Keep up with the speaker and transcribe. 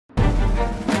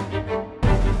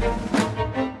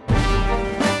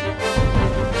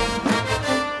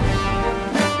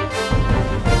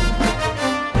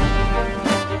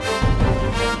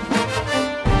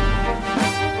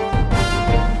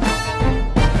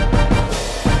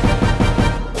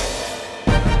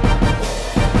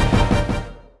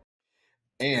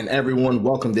And everyone,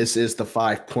 welcome. This is the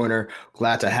 5 Pointer.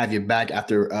 Glad to have you back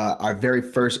after our very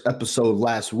first episode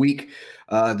last week.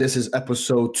 This is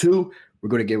episode 2. We're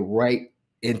going to get right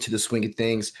into the swing of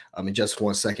things in just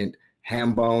 1 second.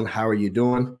 Hambone, how are you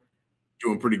doing?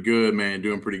 Doing pretty good, man.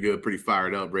 Doing pretty good. Pretty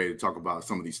fired up, ready to talk about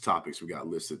some of these topics we got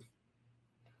listed.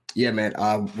 Yeah, man.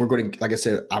 We're going to, like I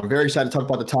said, I'm very excited to talk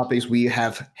about the topics. We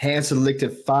have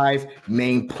hand-selected 5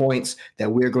 main points that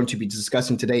we're going to be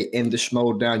discussing today in the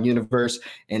Schmoedown universe.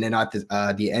 And then at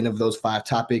the end of those 5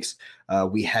 topics,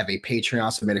 we have a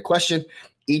Patreon submitted question.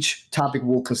 Each topic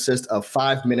will consist of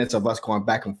 5 minutes of us going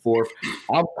back and forth.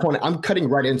 I'm cutting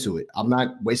right into it. I'm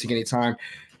not wasting any time.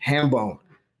 Hambone,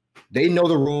 they know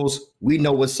the rules. We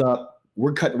know what's up.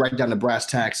 We're cutting right down to brass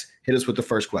tacks. Hit us with the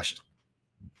first question.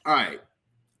 All right.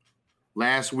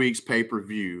 Last week's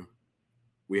pay-per-view,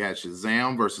 we had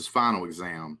Shazam versus Final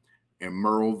Exam and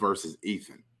Merle versus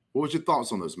Ethan. What was your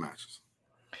thoughts on those matches?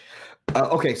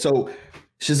 Okay, so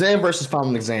Shazam versus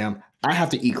Final Exam, I have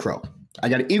to eat crow. I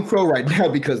got to eat crow right now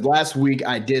because last week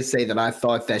I did say that I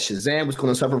thought that Shazam was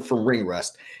going to suffer from ring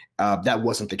rust. That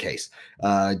wasn't the case.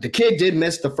 The kid did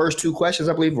miss the first 2 questions,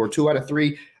 I believe, or 2 out of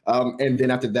 3. And then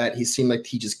after that, he seemed like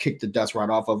he just kicked the dust right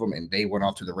off of them, and they went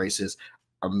off to the races.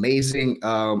 Amazing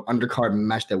undercard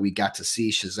match that we got to see.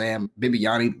 Shazam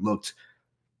Bibiani looked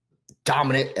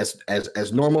dominant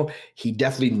as normal. He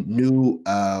definitely knew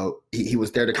he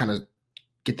was there to kind of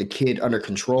get the kid under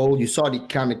control. You saw the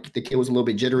kid was a little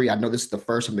bit jittery. I know this is the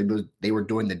first time they were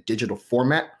doing the digital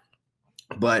format,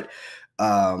 but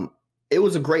it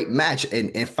was a great match.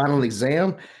 And Final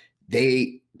Exam,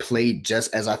 they played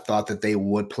just as I thought that they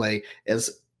would play.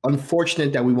 As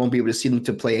unfortunate that we won't be able to see them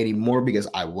to play anymore because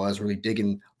I was really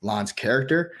digging Lon's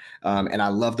character, and I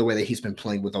love the way that he's been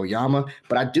playing with Oyama.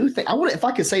 But I do think if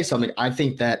I could say something, I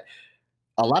think that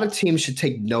a lot of teams should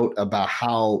take note about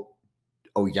how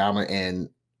Oyama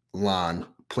and Lon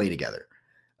play together,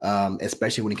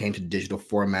 especially when it came to digital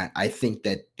format. I think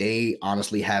that they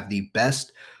honestly have the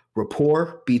best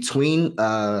rapport between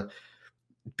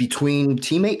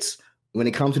teammates when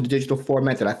it comes to the digital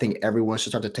format that I think everyone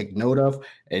should start to take note of.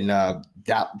 And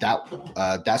that's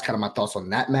kind of my thoughts on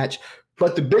that match.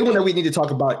 But the big one that we need to talk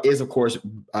about is, of course,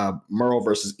 Merle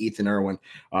versus Ethan Irwin.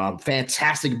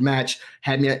 Fantastic match.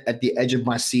 Had me at the edge of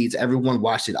my seats. Everyone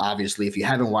watched it, obviously. If you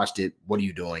haven't watched it, what are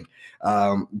you doing?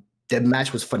 The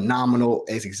match was phenomenal.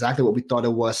 It's exactly what we thought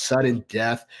it was. Sudden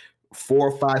death. 4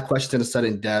 or 5 questions in a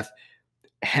sudden death.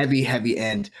 Heavy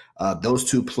end. Those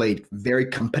 2 played very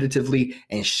competitively,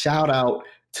 and shout out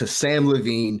to Sam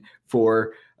Levine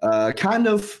for there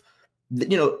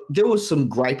was some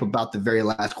gripe about the very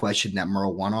last question that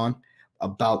Merle won on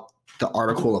about the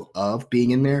article of being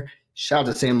in there. Shout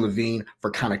out to Sam Levine for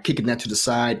kind of kicking that to the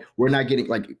side. We're not getting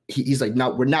he's like,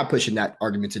 no, we're not pushing that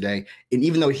argument today. And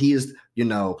even though he is,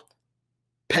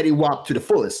 petty wop to the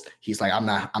fullest, he's like, I'm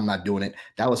not doing it.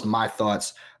 That was my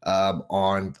thoughts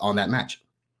on that match.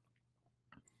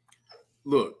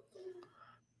 Look,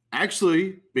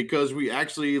 actually, because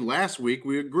last week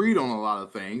we agreed on a lot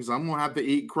of things, I'm going to have to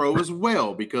eat crow as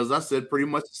well because I said pretty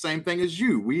much the same thing as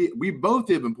you. We both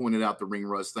even pointed out the ring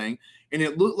rust thing, and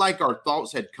it looked like our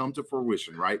thoughts had come to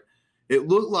fruition, right? It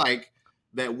looked like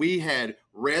that we had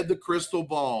read the crystal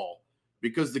ball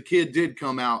because the kid did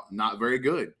come out not very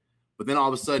good. But then all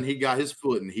of a sudden he got his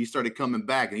foot and he started coming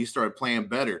back and he started playing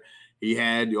better. He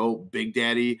had Big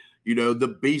Daddy,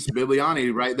 the beast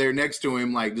Bibiani right there next to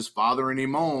him, like just fathering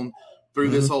him on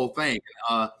through this whole thing.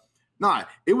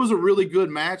 It was a really good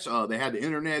match. They had the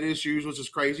internet issues, which is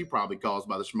crazy, probably caused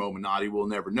by the Schmoedown. We'll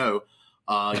never know.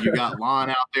 You got Lon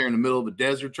out there in the middle of the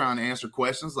desert trying to answer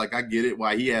questions. Like, I get it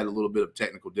why he had a little bit of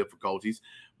technical difficulties.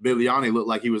 Bibiani looked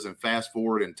like he was in fast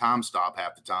forward and time stop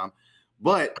half the time.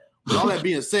 But with all that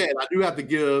being said, I do have to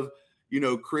give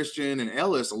Christian and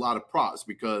Ellis a lot of props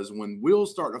because when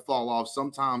wheels start to fall off,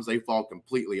 sometimes they fall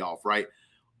completely off, right?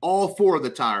 All 4 of the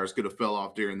tires could have fell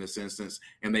off during this instance,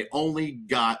 and they only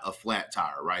got a flat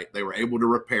tire, right? They were able to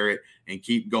repair it and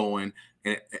keep going.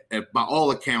 And by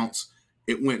all accounts,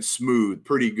 it went smooth,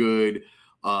 pretty good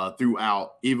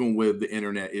throughout, even with the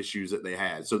internet issues that they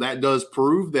had. So that does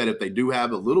prove that if they do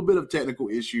have a little bit of technical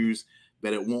issues,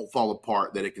 that it won't fall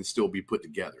apart, that it can still be put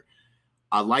together.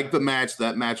 I like the match.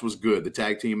 That match was good. The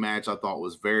tag team match I thought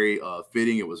was very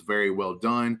fitting. It was very well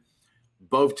done.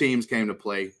 Both teams came to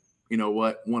play. You know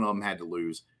what? One of them had to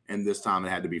lose, and this time it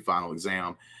had to be Final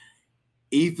Exam.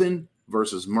 Ethan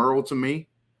versus Merle, to me,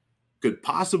 could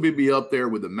possibly be up there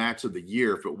with the match of the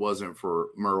year if it wasn't for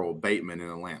Merle Bateman in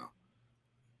Atlanta.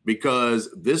 Because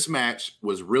this match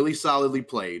was really solidly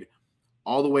played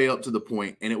all the way up to the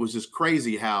point, and it was just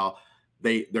crazy how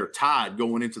they're tied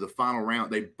going into the final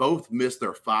round. They both missed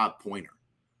their 5-pointer.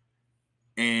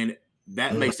 And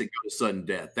that makes it go to sudden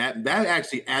death. That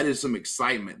actually added some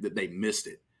excitement that they missed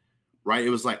it, right? It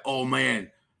was like, oh, man,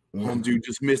 home dude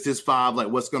just missed his 5. Like,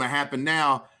 what's going to happen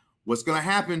now? What's going to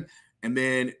happen? And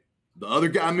then the other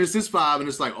guy missed his 5, and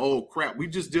it's like, oh, crap, we're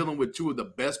just dealing with 2 of the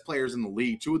best players in the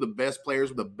league, 2 of the best players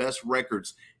with the best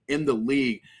records in the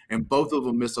league, and both of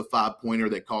them miss a 5-pointer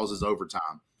that causes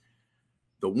overtime.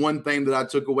 The one thing that I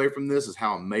took away from this is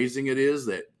how amazing it is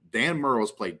that Dan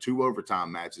Murrell's played 2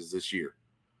 overtime matches this year.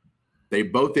 They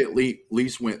both at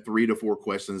least went 3 to 4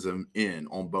 questions in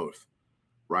on both,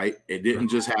 right? It didn't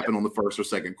just happen on the first or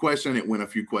second question. It went a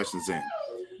few questions in.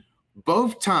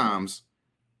 Both times,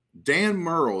 Dan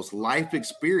Murrell's life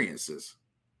experiences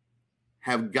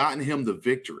have gotten him the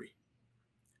victory.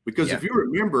 Because if you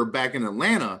remember back in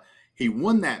Atlanta, he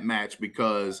won that match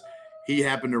because he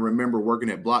happened to remember working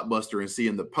at Blockbuster and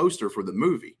seeing the poster for the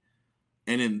movie.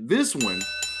 And in this one,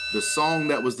 the song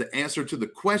that was the answer to the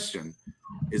question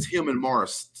is him and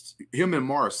Mara's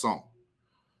song.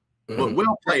 But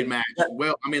well played match.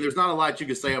 Well, I mean, there's not a lot you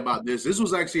can say about this. This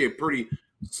was actually a pretty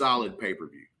solid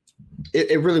pay-per-view.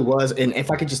 It really was. And if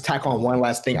I could just tack on one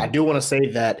last thing, I do want to say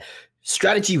that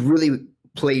strategy really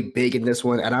played big in this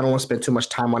one, and I don't want to spend too much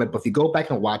time on it, but if you go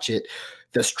back and watch it,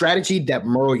 the strategy that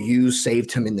Murrell used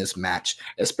saved him in this match,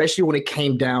 especially when it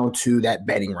came down to that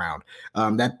betting round.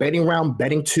 That betting round,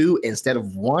 betting 2 instead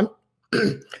of 1,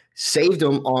 saved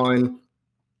him on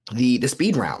the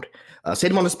speed round.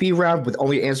 Saved him on the speed round with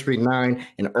only answering 9,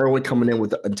 and early coming in with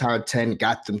the entire 10,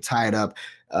 got them tied up.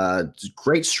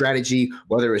 Great strategy,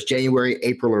 whether it's January,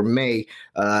 April, or May.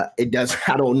 It does.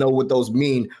 I don't know what those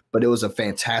mean, but it was a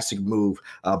fantastic move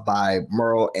by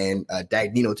Murrell and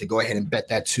Dagnino to go ahead and bet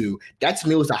that too. That to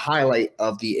me was the highlight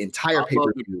of the entire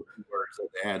pay-per-view. Words that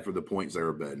they had for the points they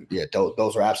were betting. Yeah,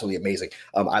 those were absolutely amazing.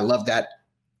 I love that.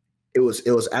 It was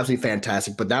absolutely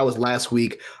fantastic. But that was last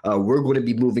week. We're going to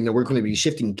be moving and we're going to be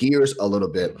shifting gears a little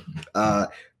bit.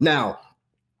 Now,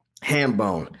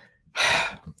 Hambone.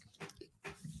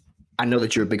 I know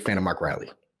that you're a big fan of Mark Riley.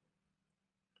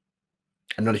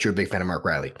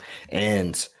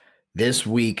 And this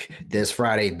week, this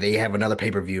Friday, they have another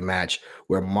pay-per-view match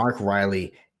where Mark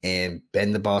Riley and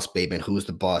Ben the Boss Bateman, who's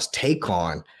the boss, take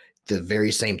on the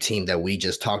very same team that we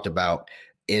just talked about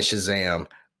in Shazam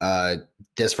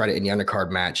this Friday in the undercard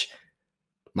match.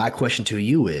 My question to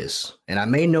you is, and I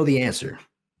may know the answer,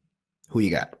 who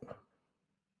you got?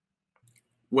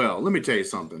 Well, let me tell you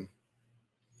something.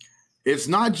 It's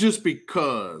not just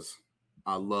because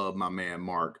I love my man,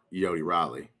 Mark Yodi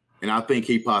Riley, and I think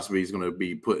he possibly is going to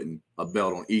be putting a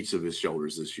belt on each of his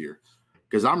shoulders this year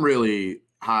because I'm really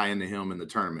high into him in the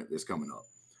tournament that's coming up.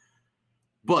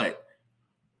 But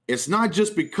it's not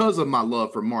just because of my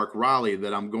love for Mark Riley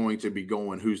that I'm going to be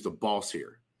going who's the boss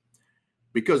here.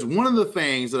 Because one of the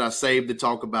things that I saved to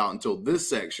talk about until this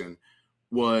section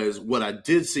was what I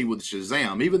did see with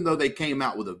Shazam. Even though they came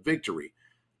out with a victory,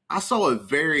 I saw a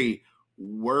very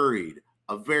worried,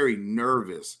 a very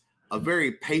nervous, a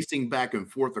very pacing back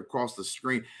and forth across the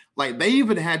screen. Like they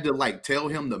even had to like tell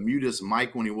him to mute his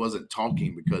mic when he wasn't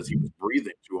talking because he was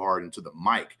breathing too hard into the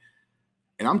mic.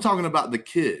 And I'm talking about the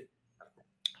kid.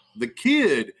 The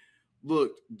kid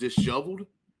looked disheveled,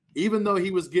 even though he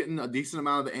was getting a decent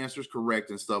amount of the answers correct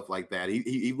and stuff like that.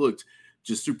 He looked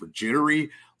just super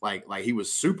jittery, like he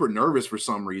was super nervous for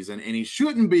some reason, and he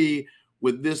shouldn't be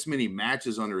with this many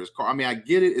matches under his car. I mean, I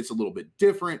get it. It's a little bit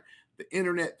different. The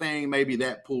internet thing, maybe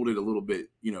that pulled it a little bit,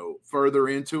 further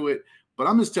into it. But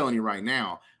I'm just telling you right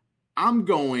now, I'm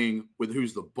going with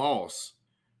who's the boss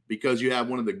because you have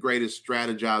one of the greatest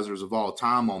strategizers of all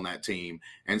time on that team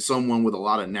and someone with a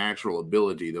lot of natural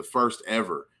ability, the first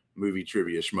ever movie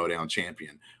trivia Schmoedown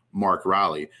champion, Mark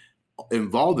Riley,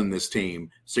 involved in this team.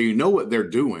 So you know what they're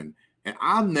doing. And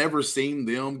I've never seen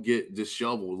them get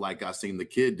disheveled like I seen the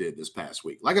kid did this past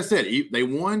week. Like I said, they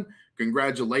won.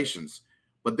 Congratulations.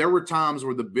 But there were times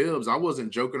where the Bibbs, I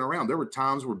wasn't joking around. There were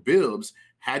times where Bibbs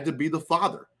had to be the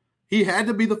father. He had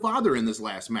to be the father in this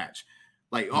last match.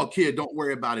 Like, oh, kid, don't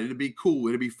worry about it. It'll be cool.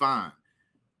 It'll be fine.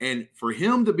 And for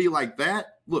him to be like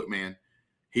that, look, man,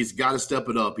 he's got to step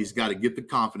it up. He's got to get the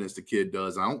confidence the kid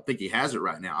does. I don't think he has it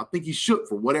right now. I think he should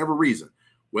for whatever reason.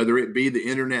 Whether it be the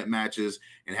internet matches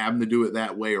and having to do it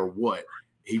that way or what,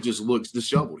 he just looks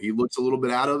disheveled. He looks a little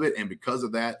bit out of it. And because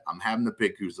of that, I'm having to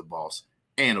pick who's the boss.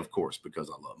 And, of course, because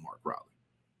I love Mark Riley.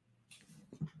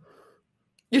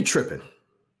 You're tripping.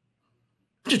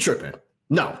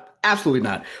 No, absolutely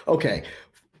not. Okay.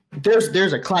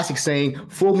 There's a classic saying,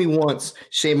 fool me once,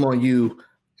 shame on you.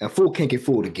 A fool can't get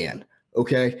fooled again.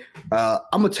 Okay, I'm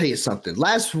gonna tell you something.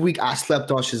 Last week I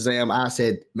slept on Shazam. I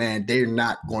said, man, they're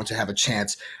not going to have a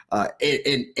chance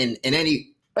in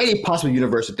any possible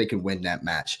universe that they can win that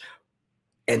match,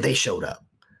 and they showed up.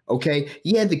 Okay,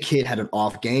 yeah, the kid had an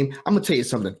off game. I'm gonna tell you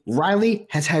something. Riley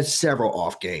has had several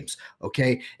off games.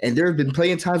 Okay, and there have been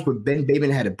plenty of times where Ben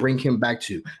Bateman had to bring him back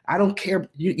to. I don't care.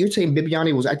 You're saying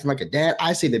Bibiani was acting like a dad.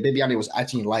 I say that Bibiani was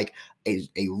acting like a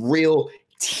real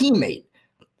teammate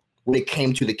when it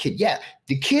came to the kid. Yeah,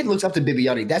 the kid looks up to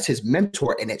Bibiani. That's his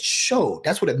mentor, and it showed.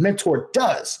 That's what a mentor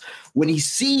does. When he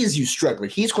sees you struggling,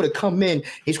 he's going to come in,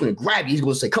 he's going to grab you, he's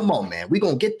going to say, come on, man, we're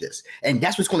going to get this. And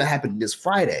that's what's going to happen this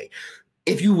Friday.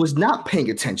 If you was not paying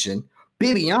attention,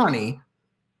 Bibiani,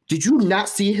 did you not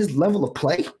see his level of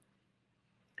play?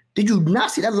 Did you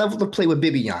not see that level of play with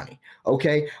Bibiani?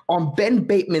 Okay, on Ben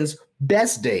Bateman's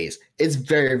best days, it's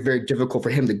very, very difficult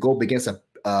for him to go up against a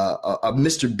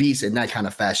Mr. Beast in that kind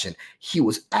of fashion. He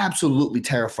was absolutely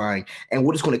terrifying. And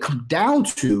what it's going to come down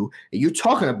to, and you're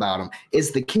talking about him,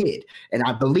 is the kid. And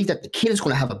I believe that the kid is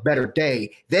going to have a better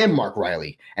day than Mark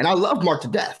Riley. And I love Mark to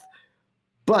death.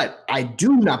 But I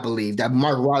do not believe that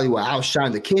Mark Riley will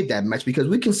outshine the kid that much, because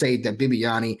we can say that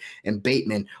Bibiani and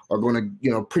Bateman are going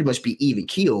to, pretty much be even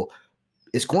keel.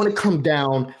 It's going to come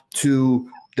down to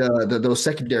those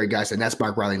secondary guys, and that's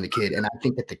Mark Riley and the kid. And I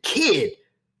think that the kid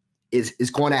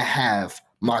is going to have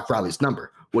Mark Riley's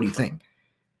number. What do you think?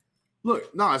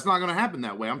 Look, no, it's not going to happen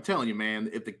that way. I'm telling you, man.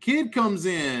 If the kid comes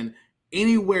in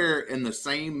anywhere in the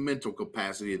same mental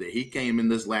capacity that he came in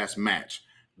this last match,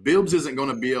 Bibbs isn't going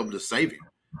to be able to save him.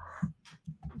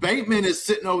 Bateman is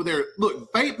sitting over there.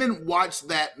 Look, Bateman watched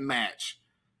that match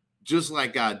just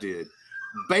like I did.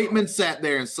 Bateman sat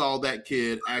there and saw that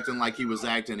kid acting like he was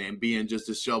acting and being just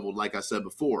disheveled, like I said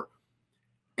before.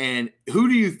 And who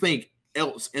do you think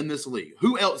else in this league?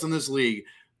 Who else in this league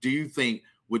do you think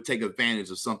would take advantage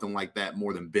of something like that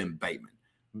more than Ben Bateman?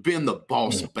 Ben the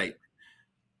Boss Bateman.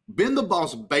 Ben the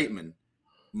Boss Bateman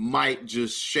might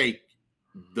just shake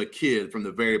the kid from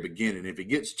the very beginning if he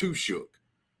gets too shook.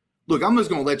 Look, I'm just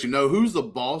going to let you know who's the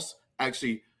boss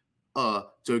actually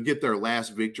to get their last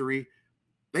victory.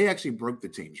 They actually broke the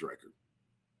team's record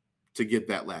to get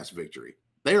that last victory.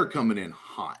 They are coming in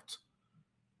hot.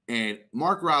 And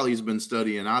Mark Riley's been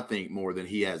studying, I think, more than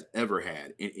he has ever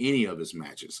had in any of his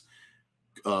matches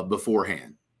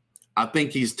beforehand. I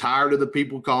think he's tired of the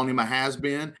people calling him a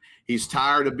has-been. He's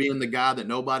tired of being the guy that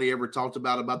nobody ever talked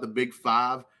about the big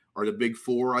five or the big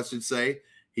four, I should say.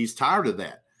 He's tired of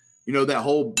that. That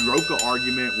whole Roca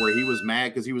argument where he was mad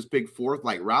because he was picked fourth.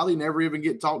 Like, Riley never even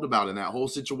get talked about in that whole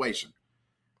situation.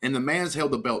 And the man's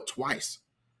held the belt twice.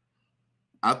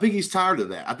 I think he's tired of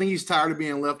that. I think he's tired of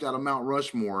being left out of Mount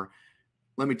Rushmore.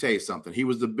 Let me tell you something. He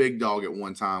was the big dog at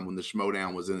one time when the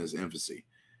Schmoedown was in his infancy.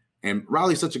 And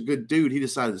Riley's such a good dude, he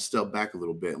decided to step back a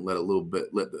little bit and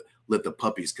let the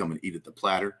puppies come and eat at the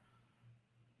platter.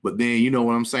 But then, you know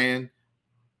what I'm saying?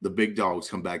 The big dogs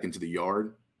come back into the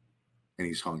yard, and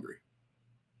he's hungry.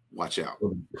 Watch out.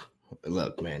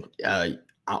 Look, man,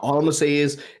 all I'm going to say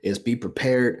is be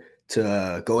prepared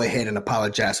to go ahead and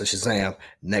apologize to Shazam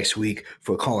next week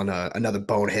for calling another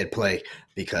bonehead play,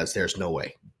 because there's no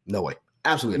way. No way.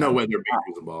 Absolutely no way they're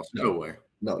being the boss. No way.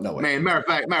 No way. Man, matter of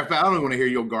fact, I don't want to hear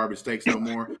your garbage takes no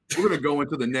more. We're going to go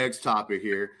into the next topic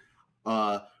here.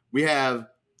 We have,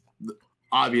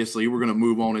 obviously, we're going to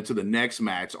move on into the next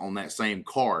match on that same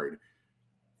card.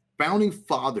 Founding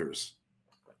Fathers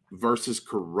versus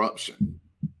Corruption.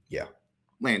 Yeah.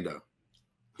 Lando,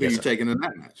 who are you taking in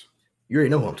that match? You already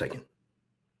know who I'm taking.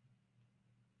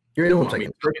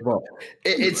 First of all,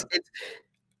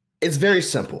 it's very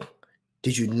simple.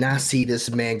 Did you not see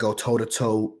this man go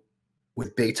toe-to-toe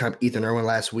with big-time Ethan Irwin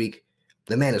last week?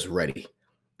 The man is ready.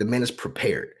 The man is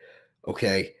prepared,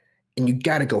 okay? And you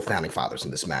got to go Founding Fathers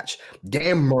in this match.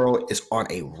 Dan Murrow is on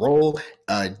a roll,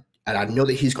 and I know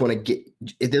that he's going to get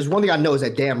 – if there's one thing I know is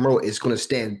that Dan Murrow is going to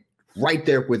stand right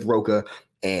there with Roca,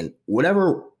 and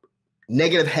whatever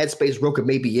negative headspace Roca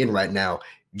may be in right now,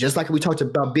 just like we talked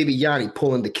about Bibiani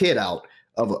pulling the kid out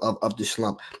of the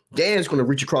slump, Dan's going to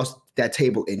reach across that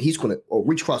table, and he's going to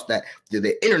reach across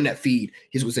the internet feed.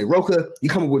 He's going to say, Roca, you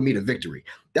coming with me to victory.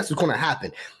 That's what's going to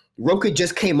happen. Roca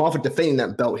just came off of defending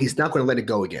that belt. He's not going to let it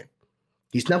go again.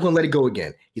 He's not going to let it go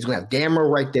again. He's going to have Dan Murrow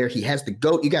right there. He has the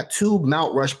GOAT. You got two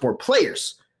Mount Rushmore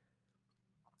players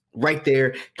right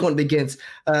there going against,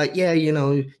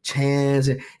 Chance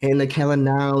and the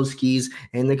Kalinowskis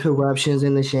and the Corruptions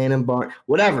and the Shannon Barn,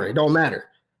 whatever. It don't matter.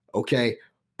 Okay.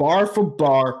 Bar for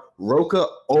bar, Roca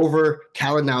over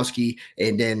Kalinowski,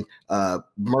 and then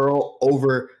Murrow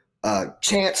over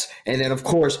Chance, and then of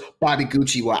course Bobby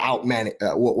Gucci will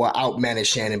outmanage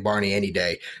Shannon Barney any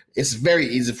day. It's very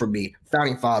easy for me.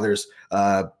 Founding Fathers,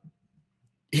 they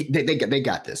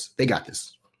got this. They got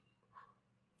this.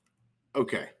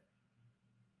 Okay,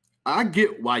 I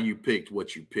get why you picked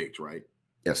what you picked, right?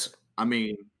 Yes. I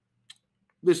mean,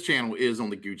 this channel is on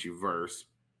the Gucci verse,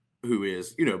 who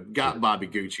is, got Bobby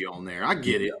Gucci on there. I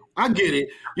get it. I get it.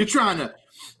 You're trying to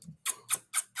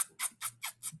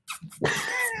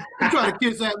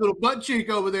kiss that little butt cheek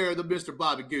over there, the Mr.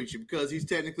 Bobby Gucci, because he's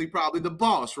technically probably the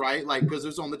boss, right? Like, because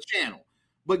it's on the channel.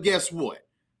 But guess what?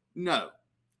 No,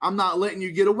 I'm not letting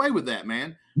you get away with that,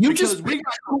 man. We got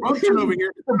corruption over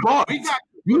here.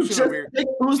 Who's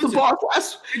the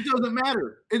boss? It doesn't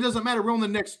matter. It doesn't matter. We're on the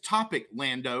next topic,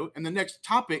 Lando, and the next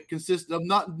topic consists of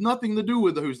nothing to do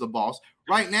with who's the boss.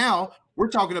 Right now, we're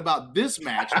talking about this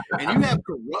match, and you have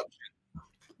corruption.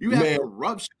 You have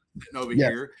corruption sitting over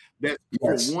here. That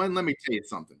for one, let me tell you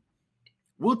something.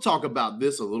 We'll talk about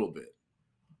this a little bit.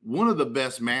 One of the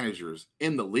best managers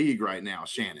in the league right now,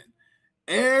 Shannon.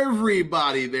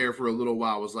 Everybody there for a little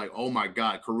while was like, "Oh my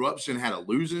God, corruption had a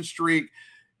losing streak."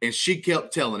 And she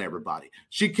kept telling everybody.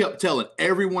 She kept telling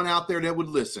everyone out there that would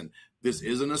listen, this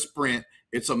isn't a sprint,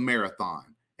 it's a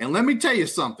marathon. And let me tell you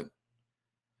something.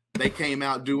 They came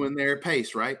out doing their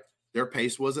pace, right? Their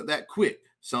pace wasn't that quick.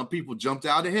 Some people jumped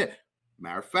out ahead.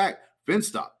 Matter of fact,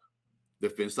 Finstock, the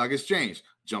Finstock Exchange,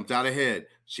 jumped out ahead.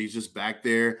 She's just back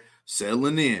there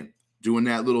settling in, doing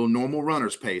that little normal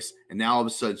runner's pace. And now all of a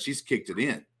sudden she's kicked it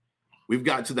in. We've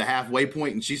got to the halfway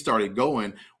point and she started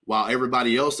going. While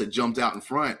everybody else that jumped out in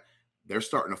front, they're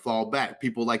starting to fall back.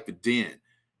 People like the Den,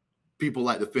 people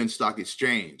like the Finstock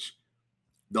Exchange.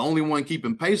 The only one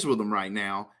keeping pace with them right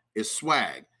now is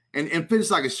Swag. And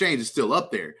Finstock Exchange is still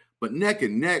up there. But neck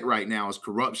and neck right now is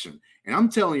corruption. And I'm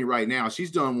telling you right now,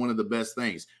 she's done one of the best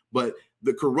things. But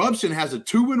the corruption has a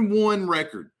 2-1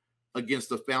 record against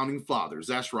the Founding Fathers.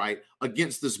 That's right,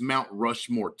 against this Mount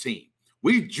Rushmore team.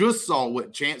 We just saw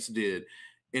what Chance did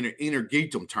in an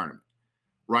Inter-Geekdom tournament.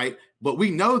 Right? But we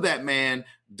know that man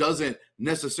doesn't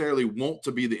necessarily want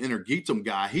to be the Inter-Geekdom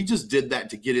guy. He just did that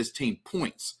to get his team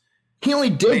points. He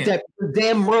only did that because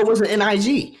Dan Murrow was an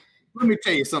NIG. Let me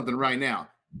tell you something right now.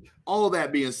 All of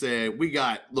that being said,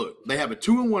 they have a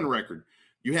 2-1 record.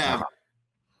 You have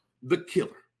the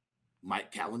killer,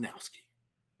 Mike Kalinowski.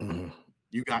 Mm-hmm.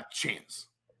 You got Chance.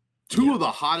 Two of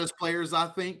the hottest players, I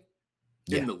think,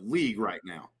 in the league right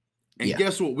now. And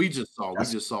guess what we just saw? We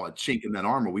just saw a chink in that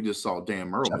armor. We just saw Dan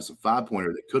Murrow miss a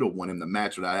 5-pointer that could have won him the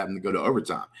match without having to go to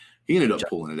overtime. He ended up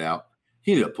pulling it out.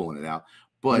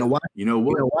 But you know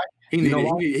what? He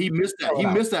missed that. He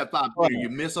missed that 5-pointer. You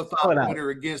miss a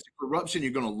 5-pointer against corruption,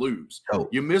 you're going to lose.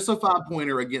 You miss a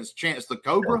 5-pointer against Chance the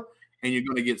Cobra, and you're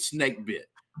going to get snake bit.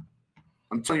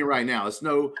 I'm telling you right now, it's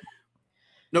no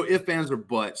ifs, ands, or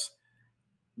buts.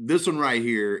 This one right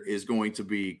here is going to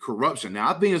be corruption. Now,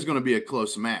 I think it's going to be a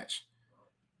close match.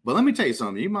 But let me tell you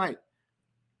something.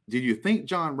 Did you think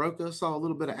John Roca saw a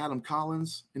little bit of Adam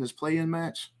Collins in his play-in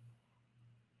match?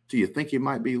 Do you think he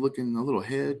might be looking a little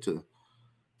ahead to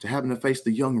having to face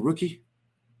the young rookie?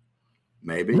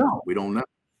 Maybe. No. We don't know.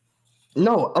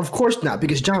 No, of course not,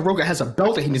 because John Roca has a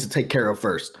belt that he needs to take care of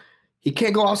first. He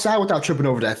can't go outside without tripping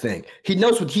over that thing. He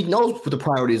knows what the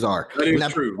priorities are. That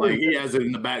is true. Like, he has it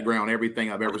in the background,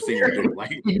 everything I've ever seen him do.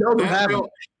 Like,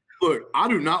 look, I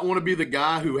do not want to be the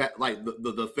guy who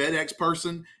the FedEx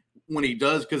person when he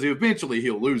does, because eventually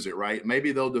he'll lose it, right?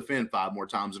 Maybe they'll defend 5 more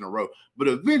times in a row, but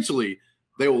eventually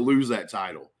they will lose that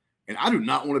title. And I do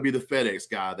not want to be the FedEx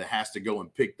guy that has to go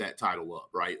and pick that title up,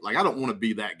 right? Like, I don't want to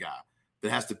be that guy that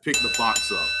has to pick the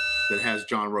box up that has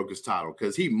John Roca's title,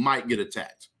 because he might get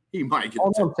attacked.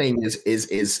 All I'm saying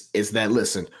is that,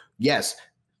 listen, yes,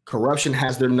 corruption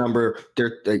has their number.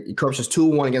 Corruption's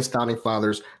 2-1 against Founding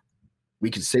Fathers. We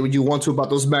can say what you want to about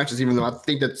those matches, even though I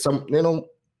think that some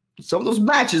of those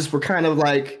matches were kind of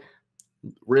like,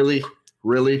 really.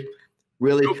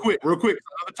 Real quick.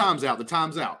 The time's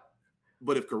out.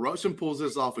 But if corruption pulls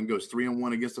this off and goes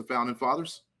 3-1 against the Founding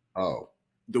Fathers,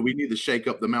 do we need to shake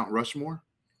up the Mount Rushmore?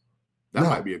 That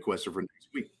might be a question for next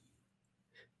week.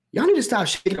 Y'all need to stop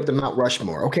shaking up the Mount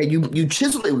Rushmore. Okay, you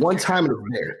chisel it one time and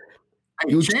it's there.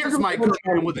 Chance might come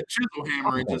in with a chisel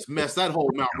hammer and just mess that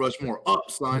whole Mount Rushmore up,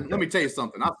 son. Let me tell you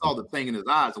something. I saw the thing in his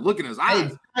eyes. Look in his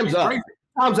eyes. Time's up.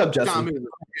 Time's up, Justin.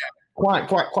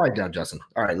 Quiet down, Justin.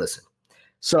 All right, listen.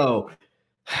 So,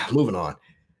 moving on.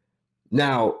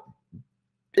 Now,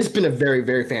 it's been a very,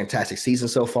 very fantastic season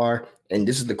so far, and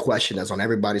this is the question that's on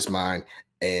everybody's mind.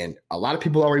 And a lot of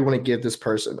people already want to give this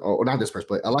person, or not this person,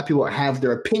 but a lot of people have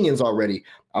their opinions already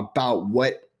about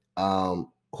what,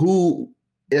 who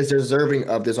is deserving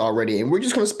of this already, and we're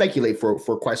just going to speculate for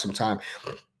quite some time.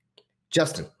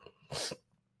 Justin,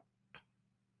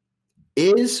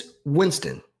 is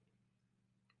Winston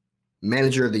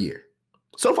manager of the year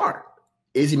so far?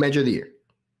 Is he manager of the year?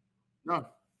 No.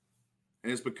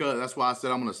 And it's because that's why I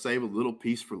said I'm going to save a little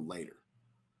piece for later.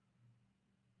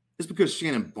 It's because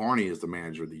Shannon Barney is the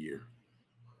manager of the year.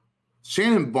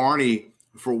 Shannon Barney,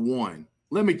 for one,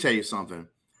 let me tell you something.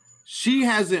 She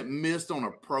hasn't missed on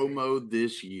a promo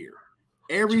this year.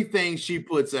 Everything she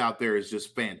puts out there is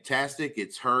just fantastic.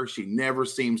 It's her. She never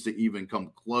seems to even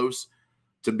come close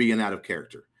to being out of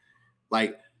character.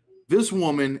 Like, this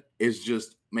woman is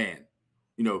just, man,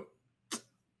 you know,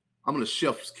 I'm going to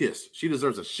chef's kiss. She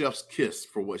deserves a chef's kiss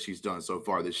for what she's done so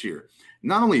far this year.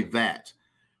 Not only that,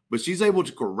 but she's able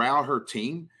to corral her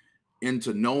team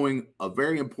into knowing a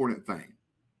very important thing.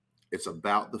 It's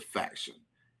about the faction.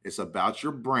 It's about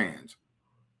your brand.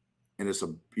 And it's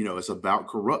about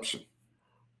corruption.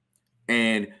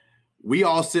 And we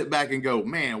all sit back and go,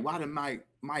 man, why did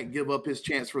Mike give up his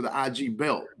chance for the IG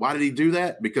belt? Why did he do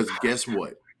that? Because guess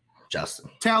what? Justin.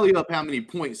 Tally up how many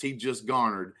points he just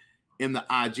garnered in the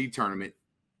IG tournament.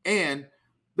 And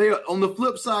they, on the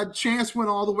flip side, Chance went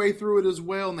all the way through it as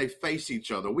well, and they faced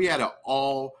each other. We had an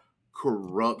all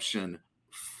corruption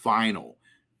final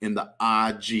in the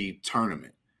IG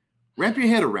tournament. Wrap your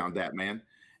head around that, man.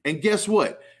 And guess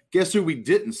what? Guess who we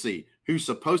didn't see? Who's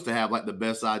supposed to have like the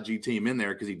best IG team in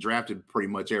there because he drafted pretty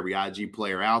much every IG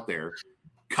player out there.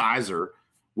 Kaiser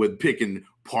with picking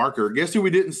Parker. Guess who we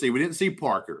didn't see? We didn't see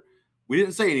Parker. We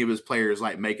didn't see any of his players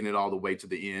like making it all the way to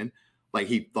the end like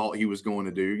he thought he was going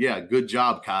to do. Yeah, good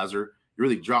job, Kaiser. You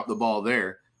really dropped the ball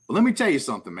there. But let me tell you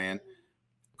something, man.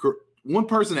 One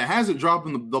person that hasn't dropped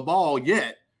the ball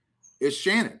yet is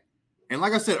Shannon. And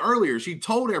like I said earlier, she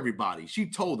told everybody. She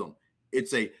told them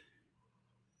it's a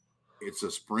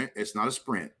sprint. It's not a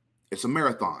sprint. It's a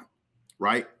marathon,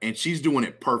 right? And she's doing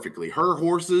it perfectly. Her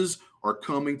horses are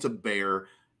coming to bear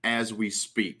as we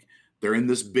speak. They're in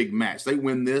this big match. They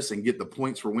win this and get the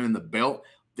points for winning the belt,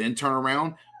 then turn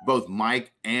around. Both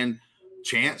Mike and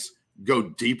Chance go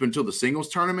deep into the singles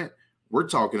tournament. We're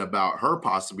talking about her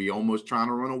possibly almost trying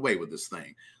to run away with this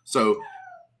thing. So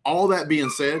all that being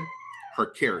said, her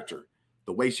character,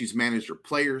 the way she's managed her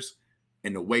players,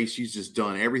 and the way she's just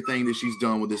done everything that she's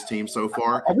done with this team so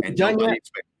far. Are we done yet?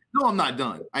 No, I'm not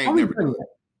done. I ain't never done.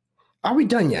 Are we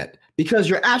done yet? Because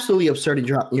you're absolutely absurd and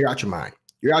you're out your mind.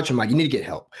 You're out your mind. You need to get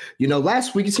help. You know,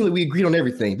 last week it seemed like we agreed on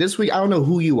everything. This week, I don't know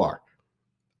who you are.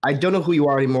 I don't know who you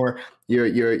are anymore.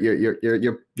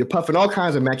 You're puffing all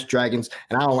kinds of match dragons,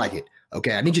 and I don't like it.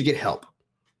 Okay, I need you to get help.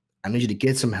 I need you to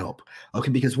get some help.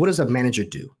 Okay, because what does a manager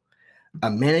do?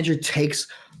 A manager takes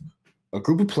a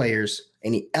group of players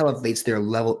and he elevates their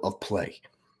level of play.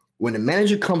 When a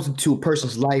manager comes into a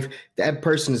person's life, that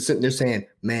person is sitting there saying,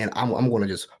 man, I'm going to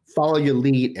just follow your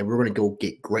lead and we're going to go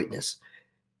get greatness.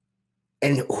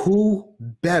 And who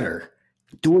better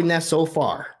doing that so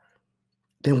far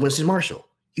than Winston Marshall?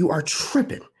 You are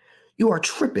tripping. You are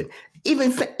tripping.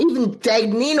 Even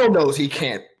Dagnino knows he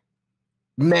can't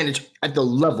manage at the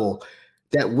level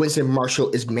that Winston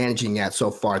Marshall is managing at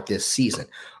so far this season.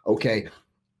 Okay.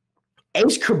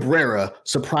 Ace Cabrera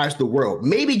surprised the world.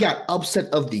 Maybe got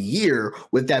upset of the year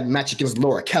with that match against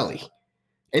Laura Kelly.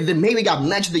 And then maybe got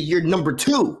match of the year number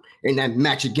 2 in that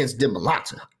match against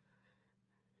Dimolanta.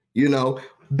 You know,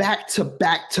 back to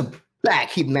back,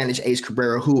 he managed Ace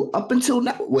Cabrera, who up until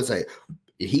now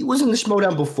he was in the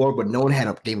Schmoedown before, but no one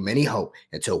gave him any hope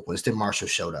until Winston Marshall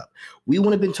showed up. We've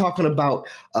been talking about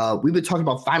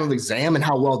Final Exam and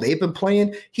how well they've been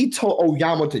playing. He told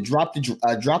Oyama to drop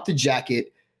the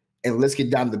jacket and let's get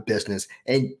down to the business.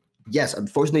 And yes,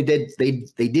 unfortunately,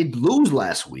 they did lose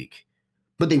last week,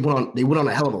 but they went on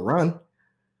a hell of a run.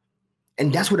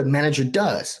 And that's what a manager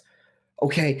does.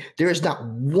 Okay, there is not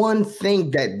one thing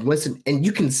that Winston, and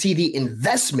you can see the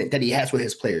investment that he has with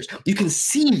his players. You can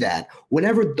see that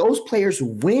whenever those players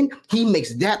win, he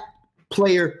makes that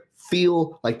player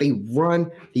feel like they run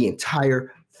the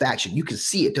entire faction. You can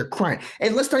see it. They're crying.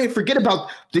 And let's not even forget about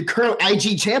the current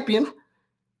IG champion.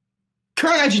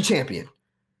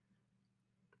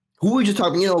 Who we just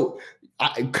talking,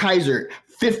 Kaiser,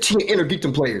 15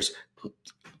 interdictum players.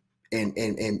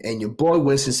 And your boy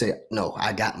Winston said, no,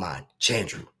 I got mine.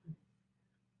 Chandru.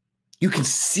 You can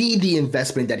see the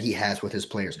investment that he has with his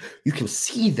players. You can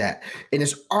see that. And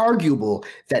it's arguable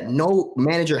that no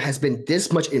manager has been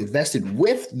this much invested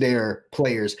with their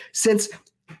players since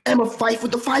Emma Fife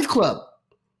with the Fife Club.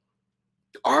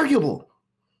 Arguable.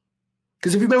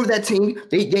 Because if you remember that team,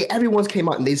 everyone came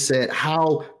out and they said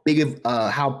how big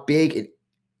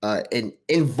and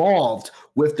involved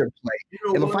with their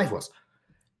play Emma Fife was.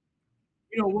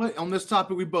 You know what? On this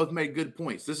topic, we both made good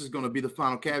points. This is going to be the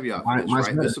final caveat for this,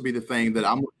 right? This will be the thing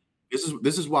that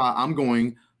this is why I'm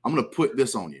going to put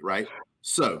this on you, right?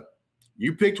 So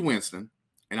you picked Winston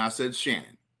and I said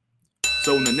Shannon.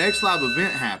 So when the next live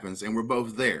event happens and we're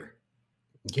both there,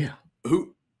 yeah,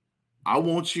 I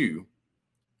want you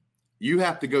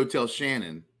have to go tell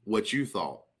Shannon what you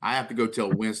thought. I have to go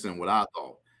tell Winston what I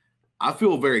thought. I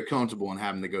feel very comfortable in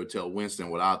having to go tell Winston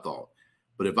what I thought.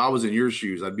 But if I was in your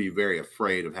shoes, I'd be very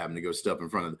afraid of having to go step in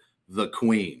front of the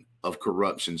queen of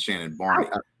corruption, Shannon Barney,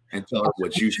 and tell her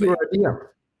what you think.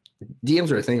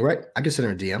 DMs are a thing, right? I can send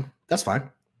her a DM. That's fine.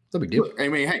 No big deal. I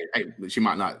mean, hey, she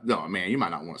might not. No, man, you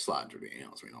might not want to slide into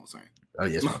DMs. You know what I'm saying? Oh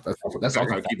yes, that's all.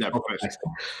 Keep that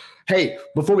professional. Hey,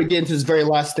 before we get into this very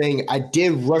last thing, I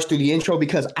did rush through the intro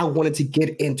because I wanted to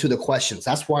get into the questions.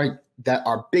 That's why that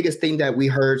our biggest thing that we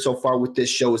heard so far with this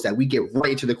show is that we get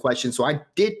right into the questions. So I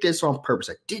did this on purpose.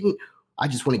 I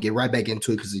just want to get right back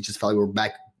into it because it just felt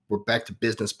like we're back to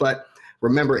business. But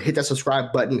remember, hit that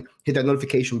subscribe button, hit that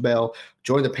notification bell,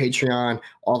 join the Patreon,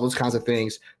 all those kinds of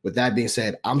things. With that being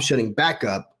said, I'm shutting back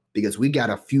up because we got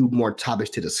a few more topics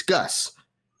to discuss.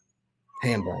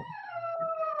 Handball.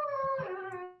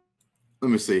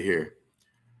 Let me see here.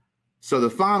 So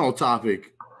the final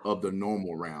topic of the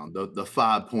normal round, the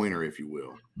 5-pointer, if you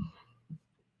will.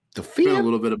 It's been a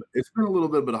little bit of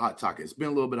a hot topic. It's been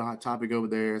a little bit of a hot topic over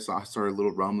there. So I started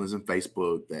little rumblings on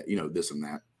Facebook that, this and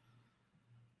that.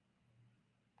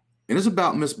 And it's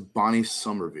about Miss Bonnie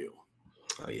Somerville.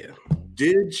 Oh, yeah.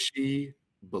 Did she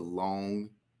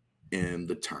belong in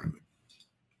the tournament?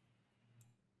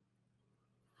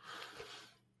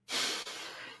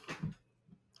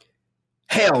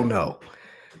 Hell no.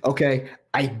 Okay.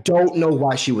 I don't know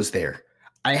why she was there.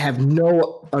 I have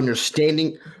no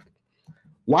understanding.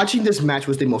 Watching this match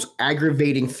was the most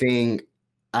aggravating thing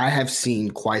I have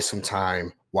seen quite some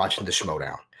time watching the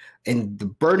Schmoedown. And the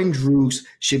Burning Drews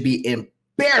should be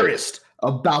embarrassed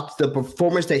about the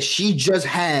performance that she just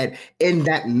had in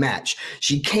that match.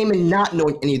 She came in not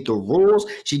knowing any of the rules.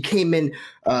 She came in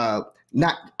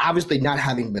not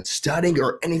having been studying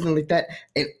or anything like that.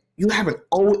 And you have an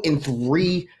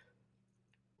 0-3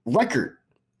 record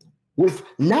with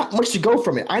not much to go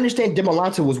from it. I understand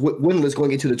Demolanta was winless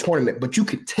going into the tournament, but you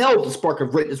could tell the spark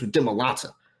of greatness with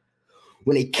Demolanta.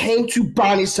 When it came to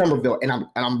Bonnie Somerville, and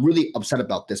I'm really upset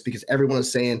about this because everyone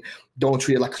is saying, don't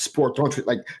treat it like a sport. Don't treat it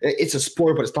like it's a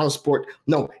sport, but it's not a sport.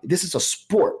 No, this is a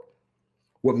sport.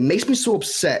 What makes me so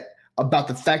upset about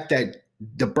the fact that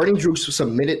the Burning Drews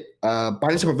submitted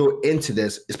Bonnie Somerville into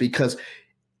this is because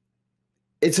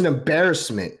it's an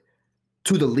embarrassment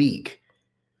to the league.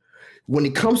 When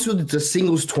it comes to the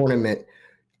singles tournament,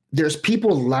 there's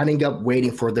people lining up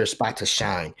waiting for their spot to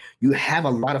shine. You have a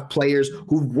lot of players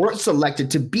who weren't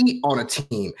selected to be on a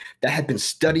team that had been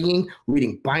studying,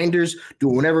 reading binders,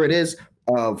 doing whatever it is,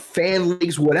 fan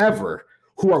leagues, whatever,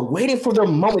 who are waiting for their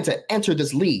moment to enter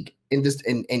this league and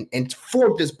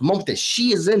for this moment that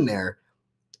she is in there,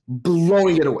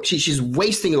 blowing it away. She's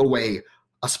wasting away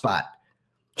a spot.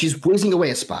 She's wasting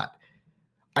away a spot.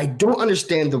 I don't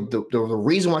understand the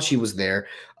reason why she was there.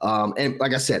 And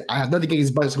like I said, I have nothing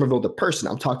against Bonnie Somerville, the person.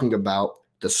 I'm talking about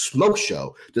the smoke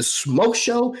show. The smoke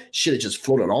show should have just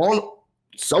floated on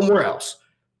somewhere else.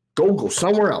 Go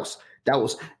somewhere else. That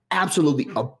was absolutely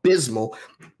abysmal.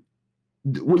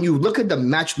 When you look at the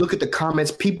match, look at the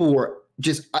comments, people were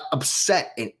just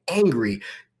upset and angry.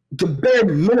 The bare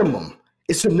minimum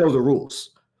is to know the rules.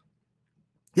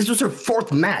 This was her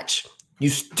 4th match. You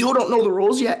still don't know the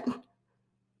rules yet?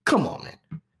 Come on,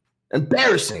 man.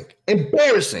 Embarrassing.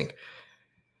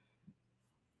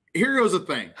 Here goes the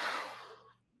thing.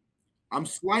 I'm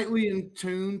slightly in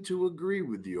tune to agree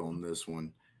with you on this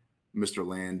one, Mr.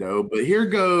 Lando, but here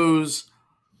goes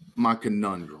my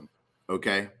conundrum,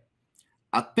 okay?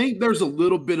 I think there's a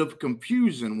little bit of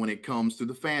confusion when it comes to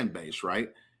the fan base, right?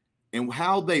 And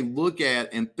how they look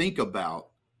at and think about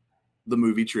the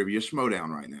movie Trivia Schmoedown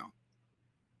right now.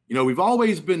 We've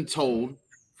always been told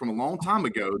from a long time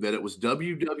ago that it was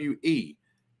WWE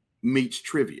meets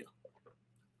trivia.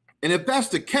 And if that's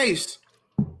the case,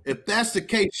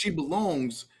 she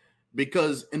belongs,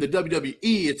 because in the WWE,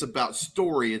 it's about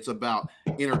story. It's about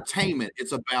entertainment.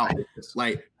 It's about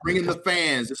like bringing the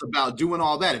fans. It's about doing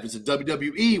all that. If it's a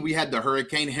WWE, we had the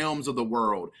Hurricane Helms of the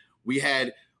world. We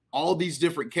had all these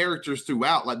different characters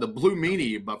throughout, like the Blue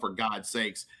Meanie, but for God's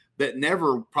sakes, that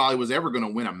never probably was ever going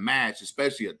to win a match,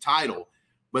 especially a title.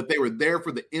 But they were there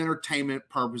for the entertainment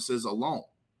purposes alone.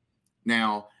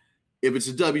 Now, if it's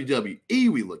a WWE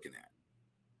we looking at.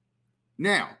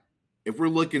 Now, if we're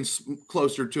looking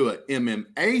closer to an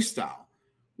MMA style,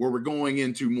 where we're going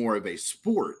into more of a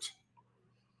sport,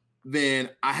 then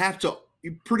I have to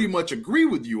pretty much agree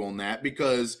with you on that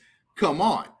because, come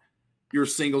on, your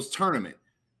singles tournament.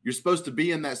 You're supposed to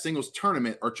be in that singles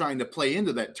tournament or trying to play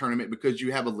into that tournament because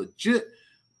you have a legit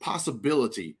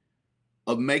possibility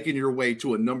of making your way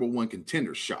to a number one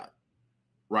contender shot,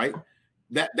 right?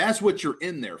 That's what you're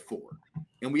in there for.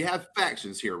 And we have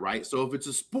factions here, right? So if it's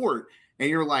a sport and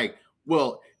you're like,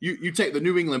 well, you take the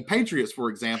New England Patriots, for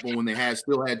example, when they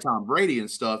still had Tom Brady and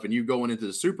stuff, and you going into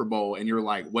the Super Bowl and you're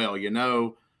like, well,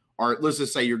 or let's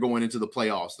just say you're going into the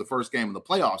playoffs, the first game of the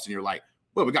playoffs, and you're like,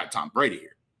 well, we got Tom Brady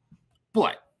here.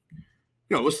 But,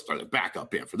 let's throw the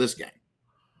backup in for this game.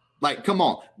 Like, come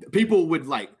on. People would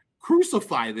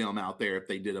crucify them out there if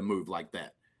they did a move like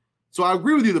that. So I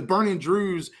agree with you. The Burning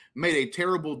Drews made a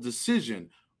terrible decision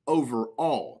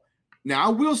overall. Now, I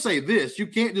will say this. You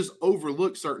can't just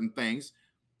overlook certain things.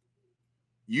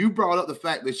 You brought up the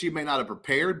fact that she may not have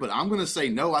prepared, but I'm going to say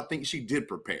no, I think she did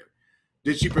prepare.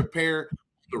 Did she prepare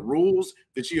the rules?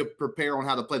 Did she prepare on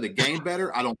how to play the game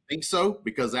better? I don't think so,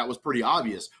 because that was pretty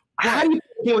obvious. But how do you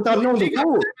play without knowing the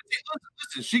rules?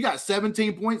 Listen, she got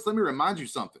 17 points. Let me remind you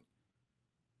something.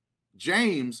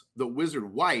 James, the Wizard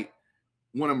White,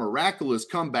 won a miraculous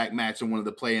comeback match in one of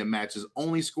the play-in matches,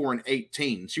 only scoring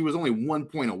 18. She was only 1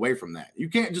 point away from that. You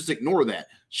can't just ignore that.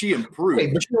 She improved.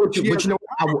 Wait, but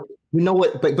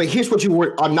here's what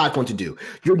are not going to do.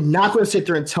 You're not going to sit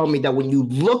there and tell me that when you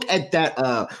look at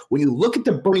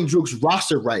the Burning Drews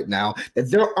roster right now,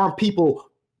 that there aren't people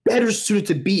better suited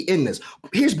to be in this.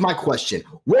 Here's my question.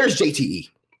 Where's JTE?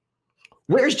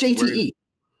 Where's JTE?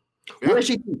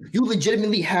 You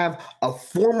legitimately have a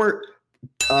former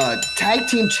tag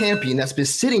team champion that's been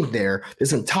sitting there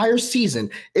this entire season.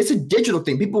 It's a digital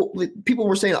thing. People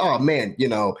were saying, oh man,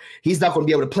 he's not going to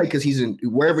be able to play because he's in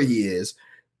wherever he is,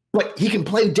 but he can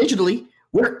play digitally.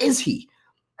 Where is he?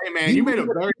 Hey man, you made a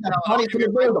better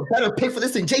pick for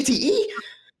this than JTE.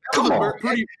 Come on,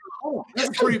 that's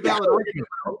a pretty valid argument.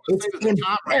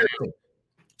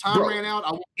 Time ran out.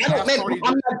 I'm not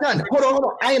done. Hold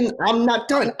on. I'm not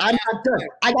done. I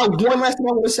got one last thing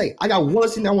I want to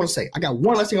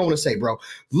say. Bro.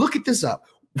 Look at this up.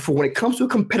 For when it comes to a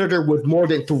competitor with more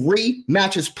than 3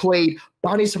 matches played,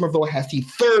 Bonnie Somerville has the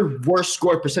 3rd worst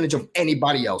score percentage of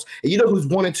anybody else. And you know who's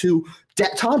 1 and 2?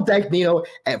 Tom Dagnino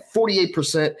at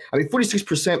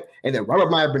 46%, and then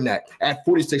Robert Meyer Burnett at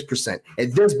 46%.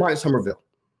 And there's Bonnie Somerville.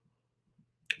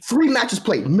 3 matches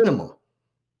played minimum.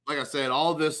 Like I said,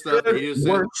 all this stuff that you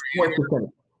said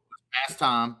past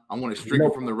time, I want to strike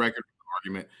it from the record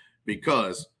argument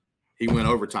because he went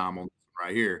overtime on this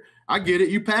right here. I get it.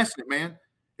 You passionate, man.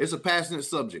 It's a passionate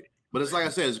subject. But it's like I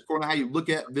said, it's according to how you look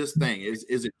at this thing. Is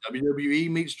it WWE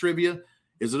meets trivia?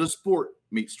 Is it a sport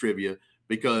meets trivia?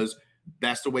 Because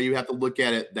that's the way you have to look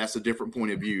at it. That's a different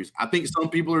point of views. I think some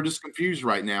people are just confused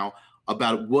right now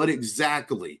about what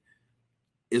exactly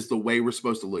is the way we're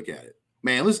supposed to look at it.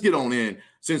 Man, let's get on in.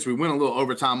 Since we went a little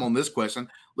overtime on this question,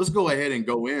 let's go ahead and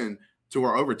go in to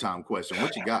our overtime question.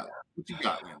 What you got?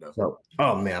 Lando?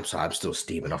 Oh man, I'm sorry. I'm still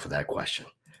steaming off of that question.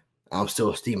 Now,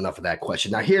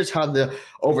 here's how the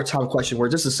overtime question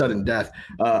works. This is sudden death.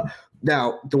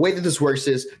 Now, the way that this works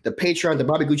is the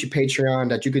Bobby Gucci Patreon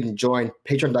that you can join,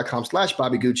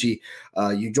 patreon.com/Bobby Gucci.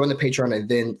 You join the Patreon, and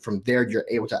then from there, you're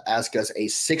able to ask us a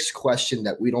 6th question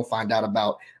that we don't find out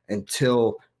about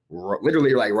until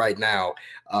literally right now.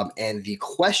 And the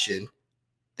question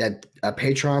that a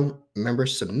Patreon member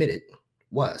submitted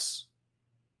was,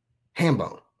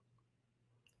 Hambone,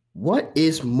 what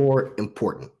is more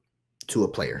important to a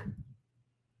player?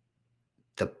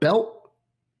 The belt,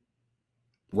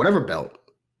 whatever belt,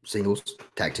 singles,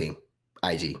 tag team,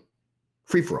 IG,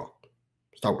 free for all,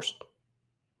 Star Wars,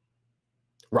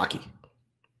 Rocky,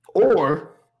 or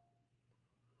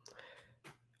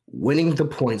winning the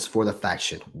points for the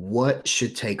faction? What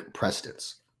should take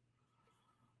precedence?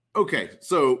 Okay,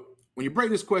 so when you break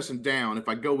this question down, if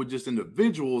I go with just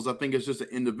individuals, I think it's just an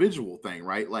individual thing,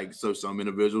 right? So some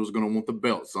individuals are going to want the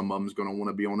belt. Some of them is going to want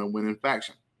to be on a winning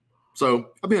faction. So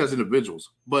I think that's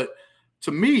individuals. But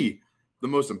to me, the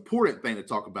most important thing to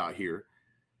talk about here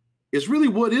is really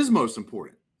what is most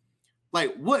important.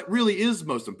 What really is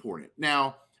most important?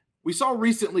 Now, we saw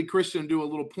recently Christian do a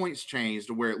little points change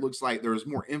to where it looks like there's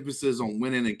more emphasis on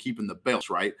winning and keeping the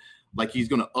belts, right? Like he's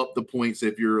going to up the points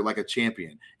if you're like a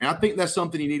champion. And I think that's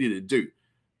something he needed to do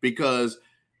because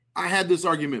I had this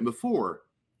argument before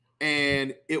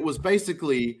and it was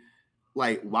basically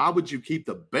why would you keep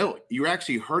the belt? You're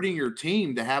actually hurting your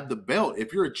team to have the belt.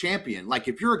 If you're a champion,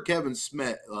 if you're a Kevin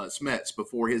Smets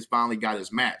before his finally got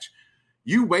his match,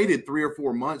 you waited 3 or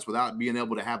 4 months without being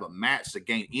able to have a match to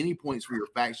gain any points for your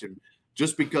faction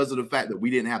just because of the fact that we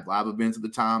didn't have live events at the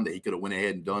time that he could have went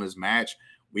ahead and done his match.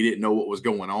 We didn't know what was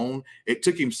going on. It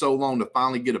took him so long to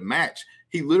finally get a match.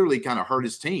 He literally kind of hurt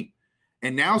his team.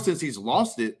 And now since he's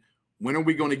lost it, when are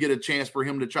we going to get a chance for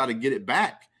him to try to get it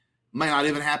back? Might not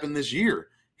even happen this year.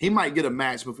 He might get a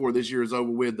match before this year is over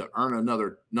with to earn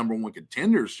another number one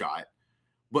contender shot.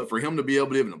 But for him to be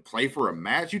able to even play for a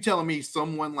match, you telling me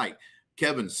someone like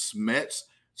Kevin Smets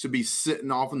should be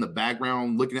sitting off in the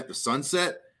background looking at the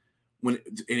sunset and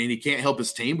he can't help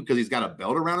his team because he's got a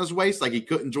belt around his waist? Like, he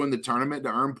couldn't join the tournament to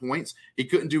earn points. He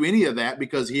couldn't do any of that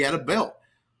because he had a belt.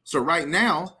 So right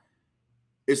now,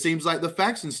 it seems like the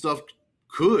faction stuff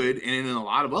could, and in a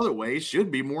lot of other ways,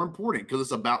 should be more important because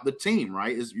it's about the team,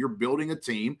 right? You're building a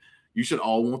team. You should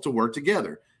all want to work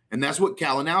together. And that's what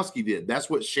Kalinowski did. That's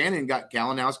what Shannon got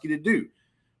Kalinowski to do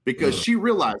because she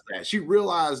realized that. She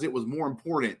realized it was more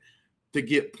important to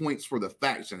get points for the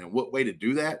faction. And what way to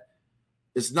do that?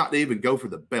 It's not to even go for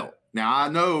the belt. Now, I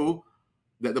know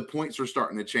that the points are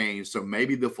starting to change, so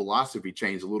maybe the philosophy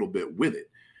changed a little bit with it.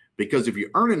 Because if you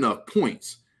earn enough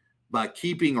points by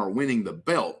keeping or winning the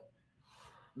belt,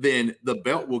 then the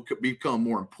belt will become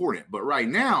more important. But right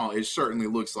now, it certainly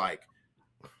looks like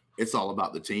it's all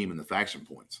about the team and the faction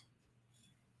points.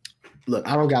 Look,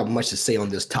 I don't got much to say on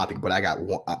this topic, but I got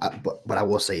one. But I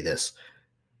will say this: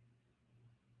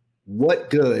 what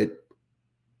good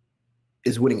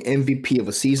is winning MVP of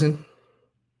a season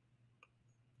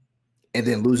and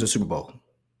then losing Super Bowl?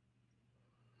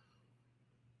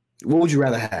 What would you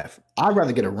rather have? I'd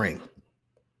rather get a ring.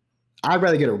 I'd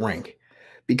rather get a ring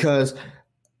because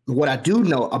what I do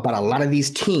know about a lot of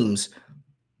these teams,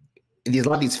 a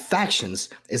lot of these factions,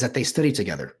 is that they study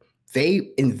together.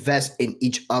 They invest in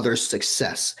each other's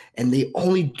success, and they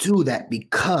only do that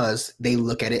because they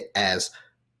look at it as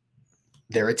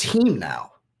they're a team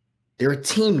now. They're a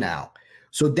team now.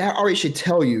 So that already should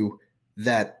tell you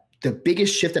that the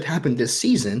biggest shift that happened this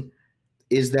season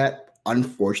is that,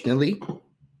 unfortunately,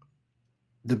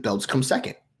 the belts come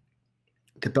second.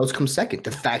 The belts come second.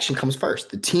 The faction comes first.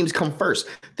 The teams come first.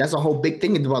 That's a whole big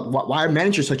thing about why are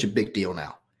managers such a big deal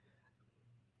now.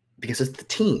 Because it's the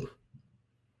team.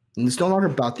 And it's no longer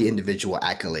about the individual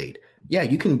accolade. Yeah,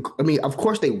 you can, I mean, of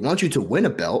course they want you to win a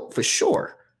belt for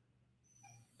sure.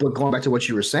 But going back to what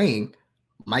you were saying,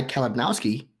 Mike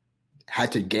Kalinowski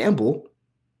had to gamble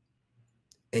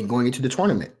in going into the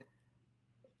tournament.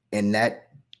 And that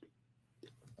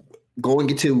going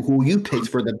into who you picked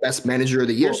for the best manager of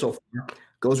the year so far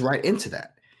goes right into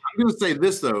that. I'm going to say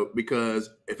this, though, because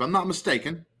if I'm not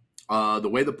mistaken, the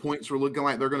way the points were looking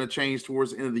like they're going to change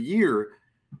towards the end of the year,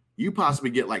 you possibly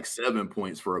get like 7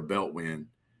 points for a belt win.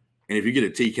 And if you get a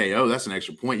TKO, that's an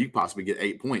extra point. You possibly get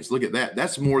 8 points. Look at that.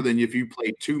 That's more than if you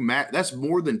play that's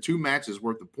more than 2 matches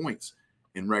worth of points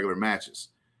in regular matches.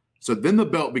 So then the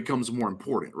belt becomes more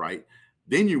important, right?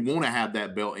 Then you want to have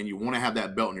that belt, and you want to have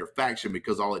that belt in your faction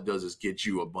because all it does is get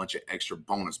you a bunch of extra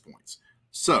bonus points.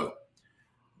 So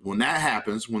when that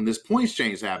happens, when this points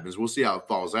change happens, we'll see how it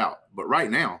falls out. But right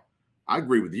now, I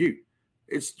agree with you.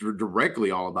 It's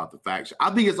directly all about the faction.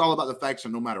 I think it's all about the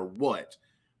faction no matter what.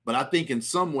 But I think in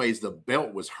some ways the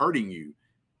belt was hurting you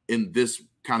in this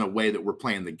kind of way that we're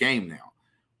playing the game now,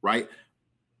 right?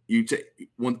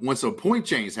 Once a point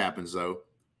change happens, though,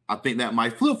 I think that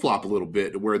might flip-flop a little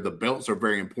bit to where the belts are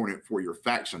very important for your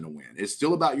faction to win. It's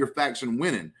still about your faction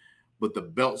winning, but the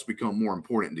belts become more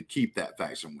important to keep that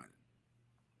faction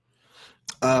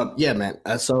winning. Yeah, man.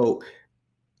 So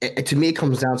to me, it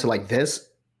comes down to like this.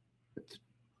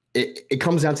 It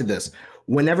comes down to this.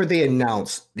 Whenever they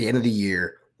announce the end of the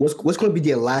year, what's going to be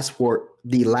the last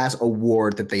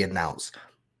award that they announce?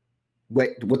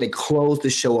 What they close the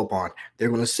show up on? They're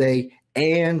going to say,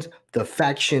 and the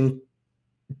faction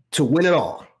to win it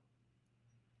all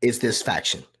is this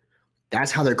faction.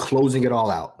 That's how they're closing it all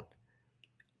out.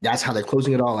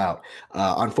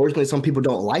 Unfortunately, some people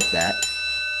don't like that.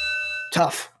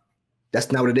 Tough.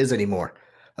 That's not what it is anymore.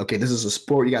 Okay, this is a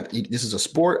sport. This is a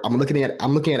sport. I'm looking at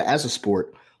it as a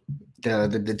sport.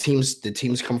 The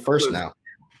teams come first now.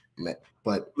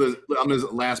 But I'm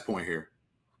just last point here.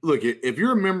 Look, if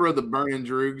you're a member of the Burning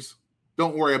Droogs,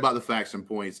 don't worry about the faction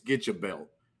points. Get your belt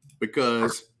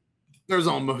because there's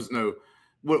almost no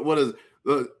what is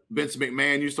Vince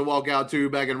McMahon used to walk out to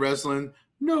back in wrestling.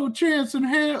 No chance in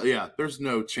hell. Yeah, there's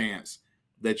no chance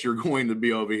that you're going to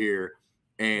be over here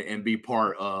and be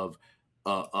part of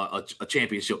a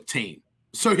championship team.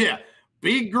 So yeah,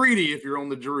 be greedy if you're on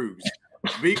the Droogs.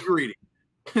 Be greedy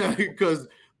because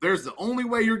there's the only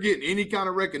way you're getting any kind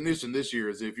of recognition this year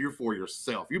is if you're for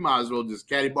yourself. You might as well just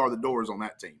caddy bar the doors on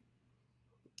that team.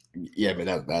 Yeah,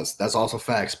 but that's also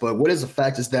facts. But what is a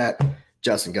fact is that,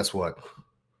 Justin, guess what?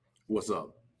 What's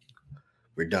up?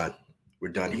 We're done. We're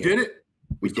done You here. did it.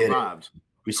 We survived.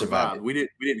 We survived. We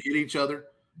didn't hit each other.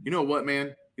 You know what,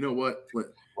 man? You know what?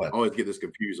 I always get this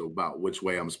confused about which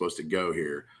way I'm supposed to go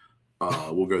here.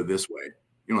 We'll go this way.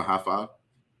 You know, high five.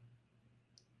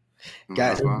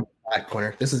 Guys, five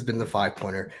pointer. This has been the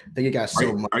 5-pointer. Thank you guys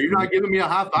so much. Are you not giving me a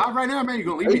high five right now, man? You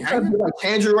gonna leave me hanging? Like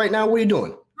Andrew right now? What are you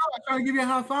doing? No, I'm trying to give you a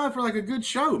high five for like a good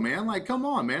show, man. Like, come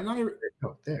on, man. No,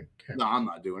 I'm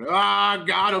not doing it.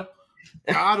 Got him.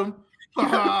 Got him.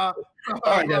 All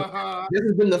right, this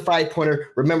has been the 5-pointer.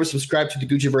 Remember, subscribe to the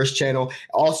Gucciverse channel.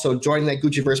 Also, join that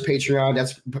Gucciverse Patreon.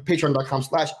 That's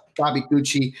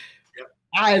patreon.com/BobbyGucci. Yep.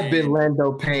 I've been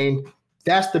Lando Payne.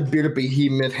 That's the bearded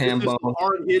behemoth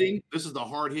Hambone. This is the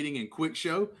hard-hitting and quick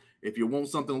show. If you want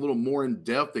something a little more in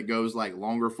depth that goes like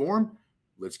longer form,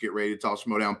 let's get ready to talk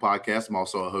Schmoedown podcast. I'm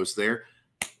also a host there.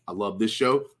 I love this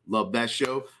show, love that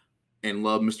show, and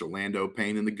love Mr. Lando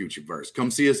Payne in the Gucciverse.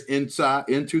 Come see us into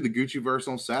the Gucciverse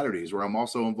on Saturdays, where I'm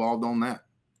also involved on that.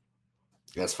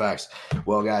 That's facts.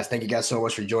 Well, guys, thank you guys so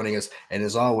much for joining us. And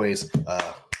as always,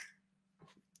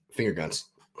 finger guns.